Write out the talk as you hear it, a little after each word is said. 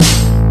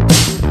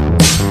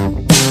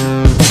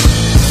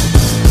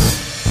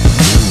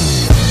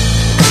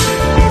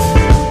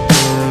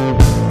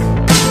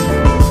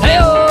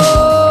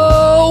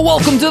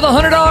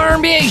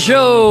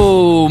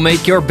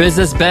make your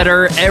business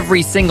better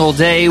every single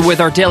day with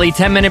our daily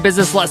 10-minute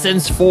business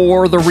lessons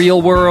for the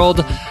real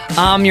world.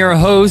 I'm your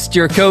host,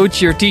 your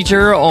coach, your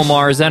teacher,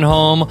 Omar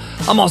Zenhom.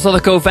 I'm also the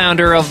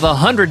co-founder of the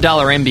 $100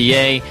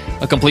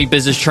 MBA, a complete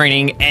business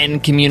training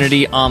and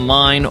community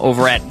online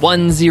over at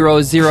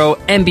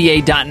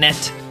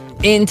 100mba.net.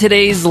 In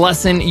today's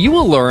lesson, you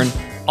will learn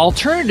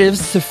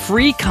alternatives to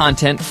free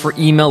content for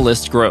email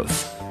list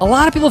growth. A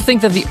lot of people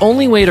think that the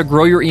only way to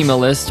grow your email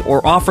list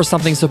or offer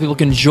something so people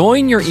can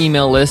join your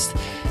email list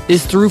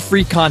is through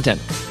free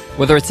content,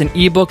 whether it's an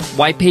ebook,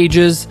 white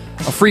pages,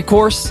 a free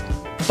course.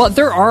 But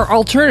there are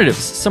alternatives,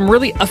 some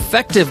really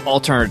effective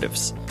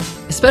alternatives,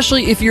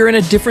 especially if you're in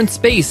a different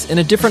space, in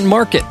a different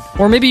market,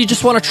 or maybe you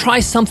just want to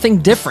try something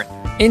different.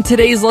 In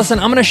today's lesson,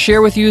 I'm going to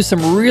share with you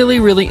some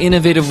really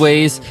innovative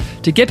ways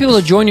to get people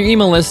to join your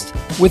email list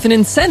with an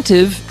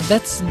incentive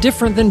that's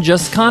different than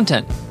just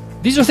content.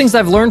 These are things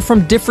I've learned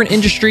from different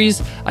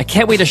industries. I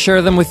can't wait to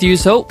share them with you,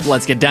 so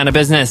let's get down to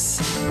business.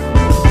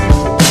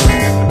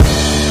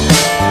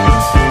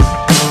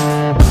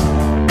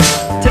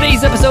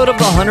 Today's episode of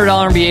the $100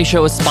 MBA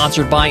Show is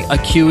sponsored by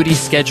Acuity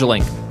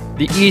Scheduling,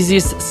 the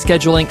easiest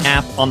scheduling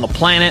app on the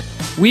planet.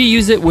 We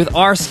use it with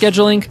our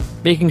scheduling,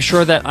 making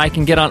sure that I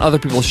can get on other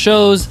people's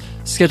shows,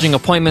 scheduling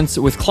appointments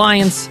with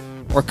clients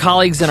or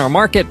colleagues in our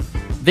market.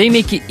 They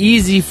make it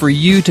easy for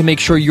you to make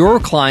sure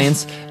your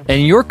clients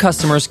and your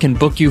customers can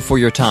book you for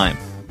your time.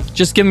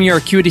 Just give them your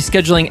Acuity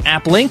Scheduling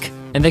app link,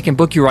 and they can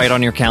book you right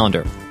on your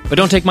calendar. But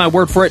don't take my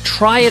word for it.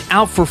 Try it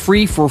out for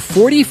free for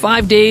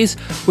 45 days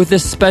with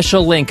this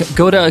special link.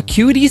 Go to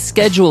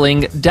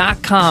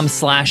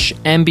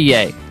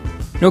acuityscheduling.com/MBA.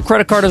 No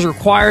credit card is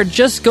required.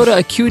 Just go to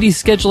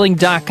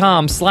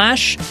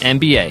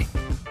acuityscheduling.com/MBA.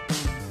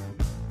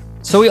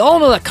 So we all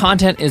know that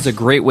content is a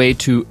great way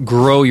to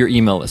grow your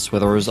email list,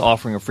 whether it's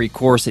offering a free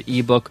course, an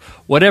ebook,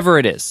 whatever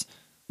it is.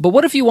 But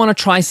what if you want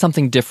to try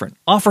something different,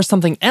 offer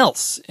something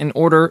else in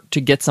order to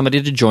get somebody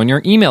to join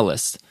your email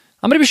list?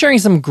 I'm going to be sharing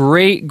some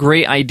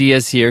great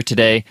ideas here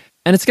today,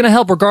 and it's going to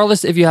help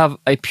regardless if you have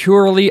a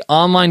purely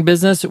online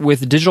business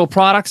with digital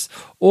products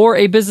or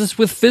a business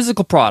with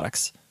physical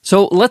products.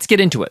 So let's get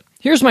into it.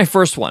 Here's my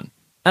first one,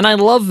 and I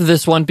love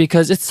this one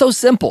because it's so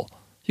simple.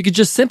 You could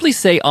just simply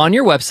say on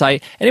your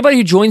website, anybody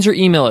who joins your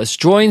email list,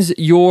 joins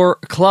your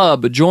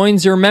club,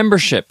 joins your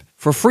membership,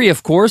 for free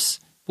of course,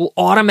 will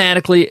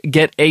automatically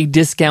get a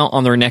discount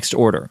on their next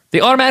order.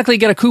 They automatically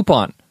get a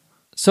coupon.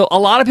 So a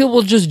lot of people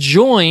will just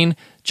join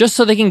just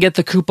so they can get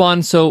the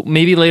coupon so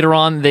maybe later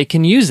on they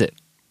can use it.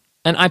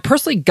 And I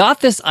personally got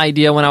this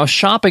idea when I was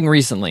shopping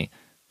recently.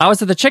 I was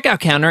at the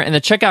checkout counter and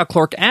the checkout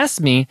clerk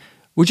asked me,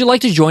 would you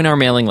like to join our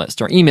mailing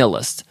list, our email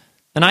list?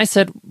 And I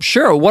said,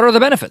 sure, what are the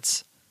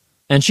benefits?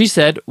 And she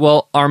said,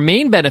 well, our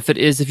main benefit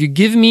is if you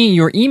give me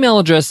your email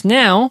address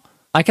now,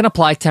 I can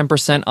apply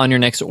 10% on your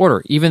next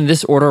order, even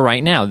this order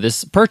right now,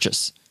 this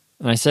purchase.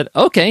 And I said,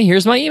 okay,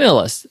 here's my email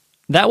list.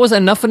 That was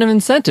enough of an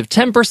incentive,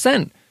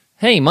 10%.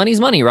 Hey, money's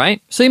money,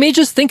 right? So you may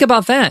just think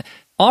about that.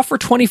 Offer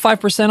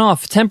 25%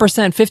 off, 10%,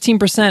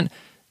 15%.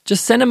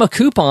 Just send them a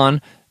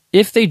coupon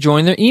if they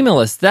join their email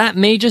list. That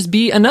may just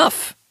be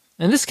enough.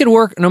 And this could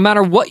work no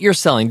matter what you're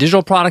selling,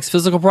 digital products,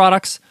 physical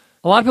products.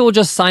 A lot of people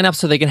just sign up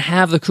so they can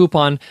have the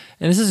coupon,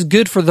 and this is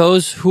good for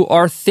those who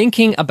are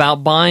thinking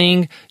about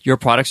buying your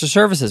products or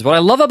services. What I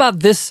love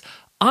about this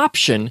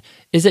option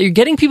is that you're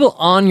getting people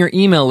on your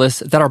email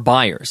list that are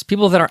buyers,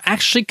 people that are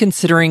actually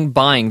considering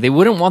buying. They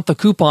wouldn't want the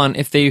coupon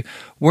if they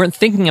weren't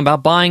thinking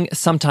about buying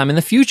sometime in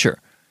the future.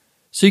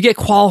 So you get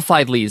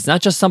qualified leads,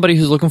 not just somebody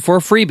who's looking for a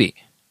freebie.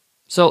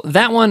 So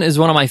that one is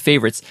one of my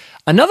favorites.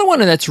 Another one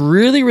that's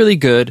really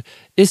good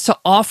is to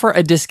offer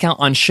a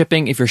discount on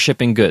shipping if you're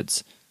shipping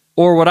goods.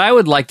 Or what I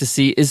would like to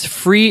see is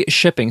free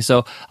shipping.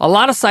 So a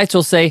lot of sites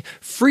will say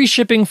free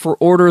shipping for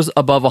orders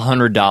above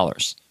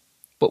 $100.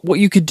 But what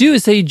you could do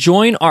is say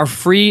join our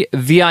free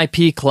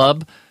VIP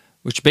club,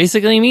 which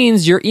basically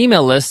means your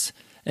email list.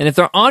 And if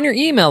they're on your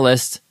email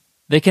list,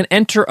 they can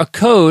enter a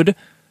code,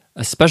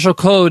 a special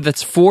code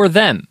that's for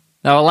them.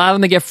 That will allow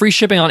them to get free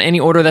shipping on any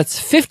order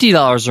that's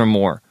 $50 or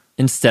more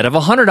instead of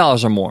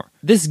 $100 or more.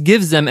 This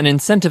gives them an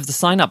incentive to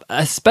sign up,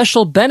 a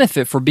special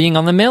benefit for being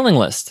on the mailing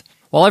list.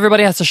 While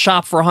everybody has to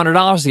shop for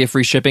 $100 to get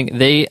free shipping,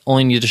 they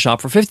only need to shop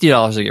for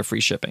 $50 to get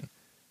free shipping.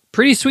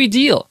 Pretty sweet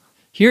deal.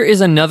 Here is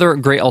another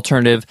great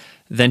alternative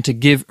than to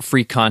give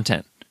free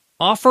content.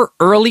 Offer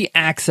early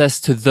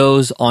access to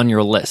those on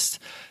your list.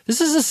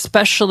 This is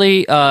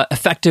especially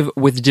effective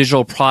with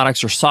digital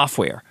products or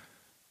software.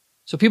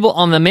 So people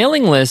on the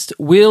mailing list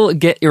will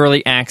get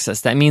early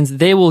access. That means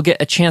they will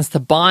get a chance to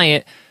buy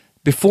it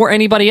before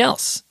anybody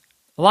else.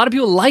 A lot of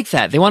people like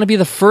that. They want to be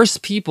the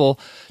first people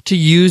to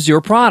use your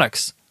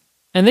products.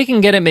 And they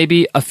can get it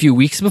maybe a few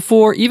weeks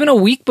before, even a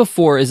week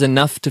before is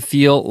enough to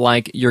feel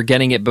like you're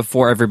getting it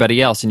before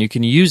everybody else and you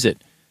can use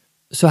it.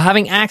 So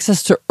having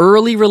access to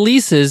early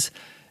releases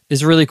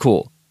is really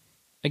cool.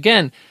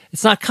 Again,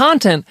 it's not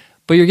content,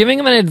 but you're giving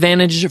them an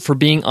advantage for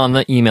being on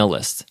the email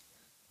list.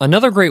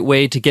 Another great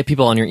way to get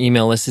people on your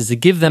email list is to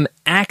give them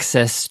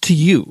access to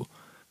you.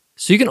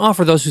 So you can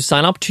offer those who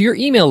sign up to your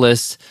email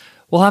list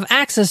will have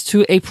access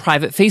to a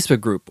private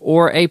Facebook group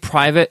or a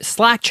private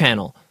Slack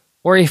channel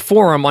or a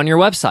forum on your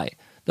website.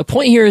 The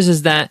point here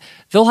is that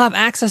they'll have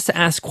access to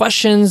ask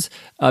questions,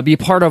 be a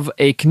part of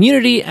a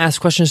community, ask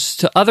questions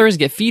to others,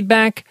 get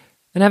feedback,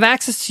 and have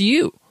access to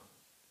you.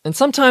 And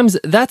sometimes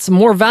that's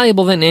more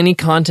valuable than any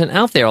content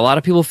out there. A lot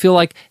of people feel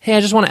like, hey, I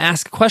just want to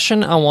ask a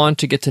question. I want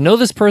to get to know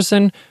this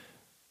person.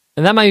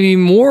 And that might be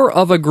more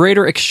of a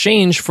greater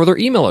exchange for their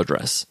email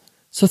address.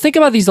 So think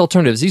about these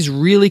alternatives. These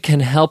really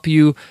can help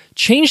you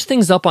change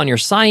things up on your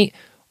site,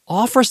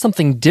 offer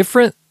something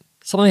different,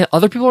 something that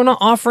other people are not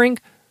offering.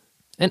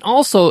 And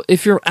also,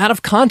 if you're out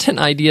of content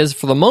ideas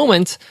for the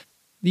moment,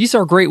 these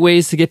are great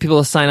ways to get people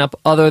to sign up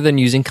other than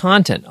using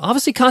content.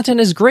 Obviously, content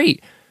is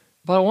great,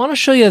 but I want to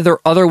show you that there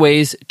are other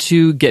ways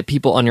to get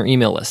people on your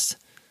email list.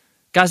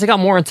 Guys, I got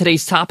more on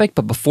today's topic,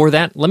 but before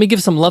that, let me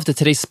give some love to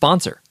today's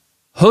sponsor,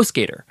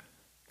 HostGator.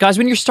 Guys,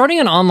 when you're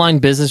starting an online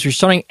business, you're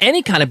starting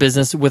any kind of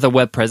business with a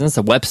web presence,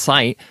 a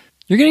website,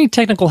 you're going to need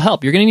technical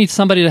help. You're going to need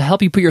somebody to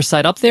help you put your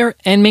site up there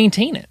and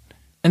maintain it.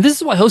 And this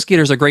is why HostGator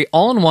is a great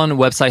all-in-one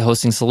website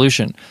hosting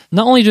solution.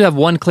 Not only do they have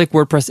one-click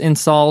WordPress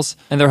installs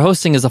and their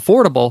hosting is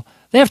affordable,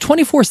 they have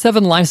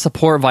 24/7 live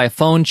support via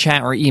phone,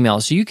 chat, or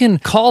email. So you can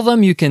call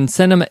them, you can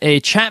send them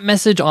a chat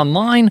message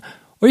online,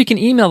 or you can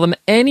email them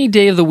any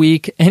day of the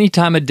week, any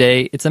time of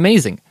day. It's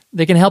amazing.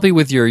 They can help you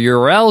with your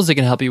URLs, they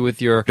can help you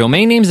with your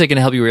domain names, they can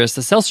help you with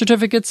SSL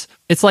certificates.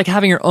 It's like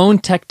having your own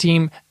tech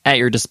team at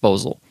your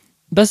disposal.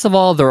 Best of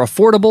all, they're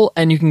affordable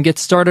and you can get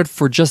started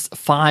for just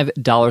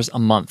 $5 a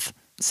month.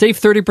 Save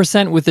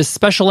 30% with this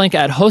special link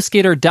at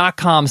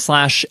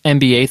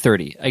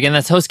hostgator.com/MBA30. Again,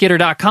 that's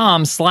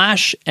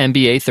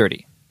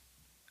hostgator.com/MBA30.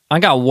 I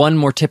got one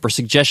more tip or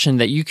suggestion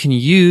that you can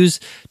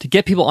use to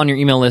get people on your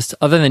email list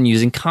other than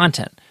using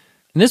content.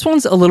 And this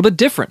one's a little bit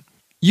different.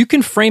 You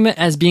can frame it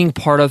as being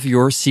part of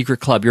your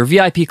secret club, your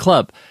VIP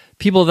club,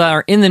 people that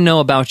are in the know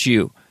about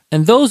you.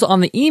 And those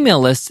on the email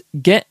list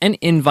get an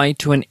invite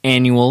to an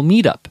annual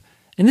meetup.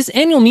 And this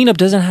annual meetup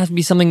doesn't have to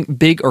be something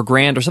big or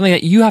grand or something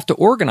that you have to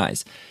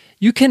organize.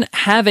 You can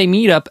have a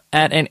meetup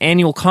at an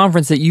annual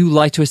conference that you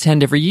like to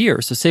attend every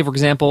year. So say, for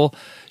example,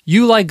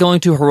 you like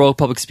going to Heroic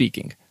Public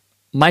Speaking,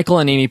 Michael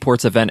and Amy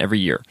Port's event every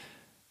year.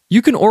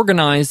 You can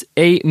organize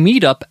a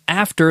meetup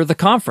after the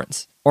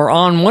conference or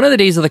on one of the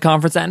days of the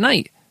conference at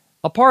night.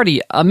 A party,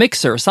 a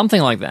mixer,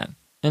 something like that.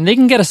 And they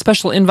can get a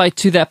special invite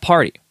to that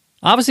party.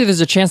 Obviously, there's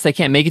a chance they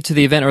can't make it to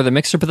the event or the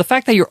mixer, but the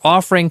fact that you're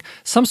offering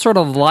some sort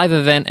of live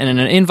event and an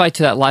invite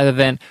to that live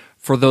event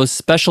for those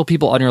special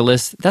people on your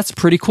list, that's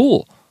pretty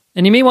cool.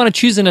 And you may want to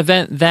choose an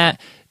event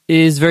that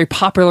is very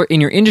popular in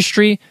your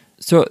industry,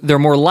 so they're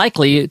more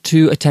likely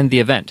to attend the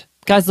event.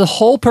 Guys, the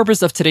whole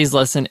purpose of today's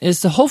lesson is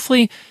to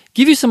hopefully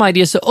give you some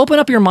ideas to open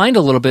up your mind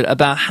a little bit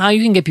about how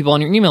you can get people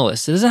on your email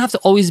list. It doesn't have to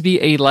always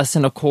be a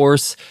lesson, a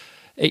course,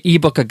 an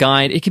ebook, a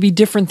guide. It could be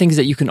different things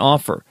that you can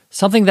offer,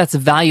 something that's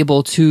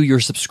valuable to your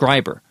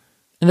subscriber.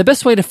 And the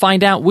best way to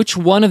find out which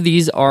one of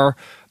these are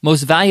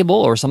most valuable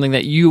or something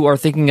that you are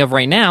thinking of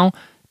right now,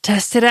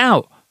 test it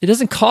out. It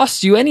doesn't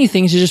cost you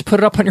anything to just put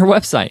it up on your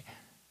website.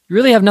 You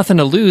really have nothing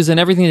to lose and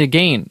everything to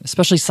gain,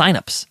 especially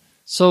signups.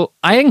 So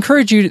I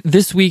encourage you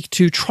this week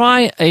to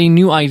try a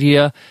new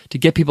idea to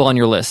get people on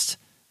your list.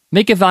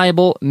 Make it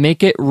valuable,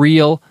 make it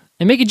real,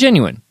 and make it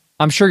genuine.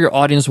 I'm sure your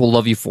audience will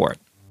love you for it.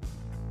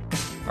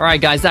 All right,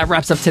 guys, that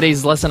wraps up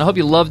today's lesson. I hope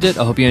you loved it.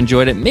 I hope you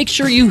enjoyed it. Make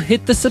sure you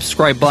hit the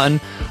subscribe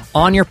button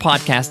on your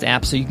podcast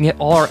app so you can get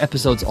all our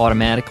episodes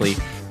automatically.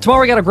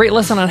 Tomorrow, we got a great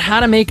lesson on how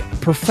to make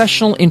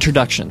professional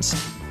introductions.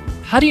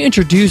 How do you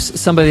introduce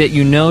somebody that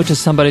you know to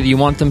somebody that you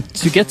want them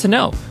to get to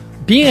know?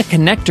 Being a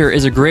connector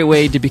is a great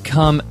way to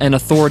become an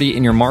authority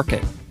in your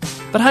market.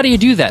 But how do you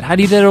do that? How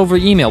do you do that over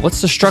email?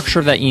 What's the structure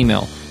of that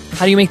email?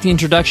 How do you make the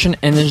introduction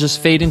and then just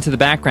fade into the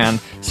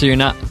background so you're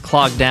not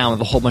clogged down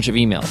with a whole bunch of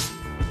emails?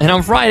 And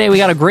on Friday, we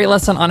got a great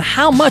lesson on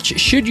how much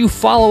should you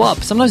follow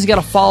up. Sometimes you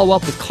got to follow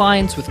up with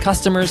clients, with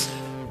customers,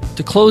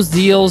 to close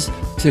deals,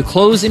 to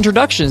close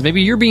introductions.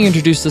 Maybe you're being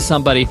introduced to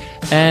somebody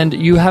and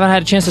you haven't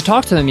had a chance to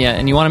talk to them yet,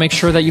 and you want to make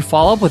sure that you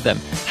follow up with them.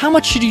 How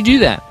much should you do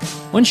that?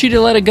 When should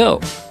you let it go?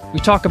 We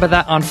talk about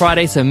that on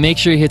Friday, so make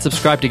sure you hit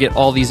subscribe to get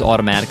all these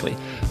automatically.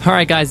 All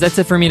right, guys, that's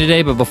it for me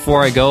today. But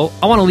before I go,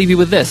 I want to leave you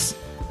with this.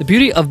 The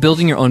beauty of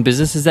building your own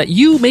business is that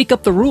you make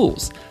up the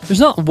rules. There's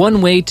not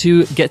one way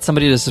to get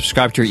somebody to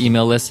subscribe to your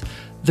email list.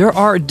 There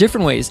are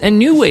different ways and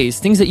new ways,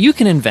 things that you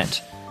can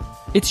invent.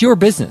 It's your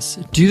business.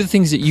 Do the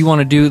things that you want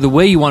to do the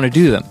way you want to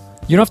do them.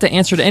 You don't have to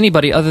answer to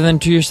anybody other than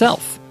to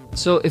yourself.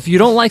 So if you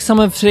don't like some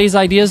of today's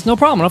ideas, no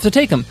problem. You don't have to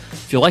take them.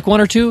 If you like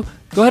one or two,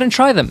 go ahead and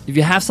try them. If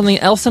you have something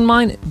else in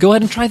mind, go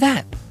ahead and try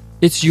that.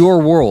 It's your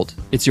world.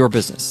 It's your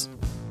business.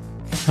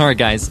 All right,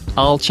 guys,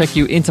 I'll check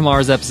you in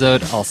tomorrow's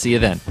episode. I'll see you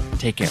then.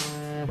 Take care.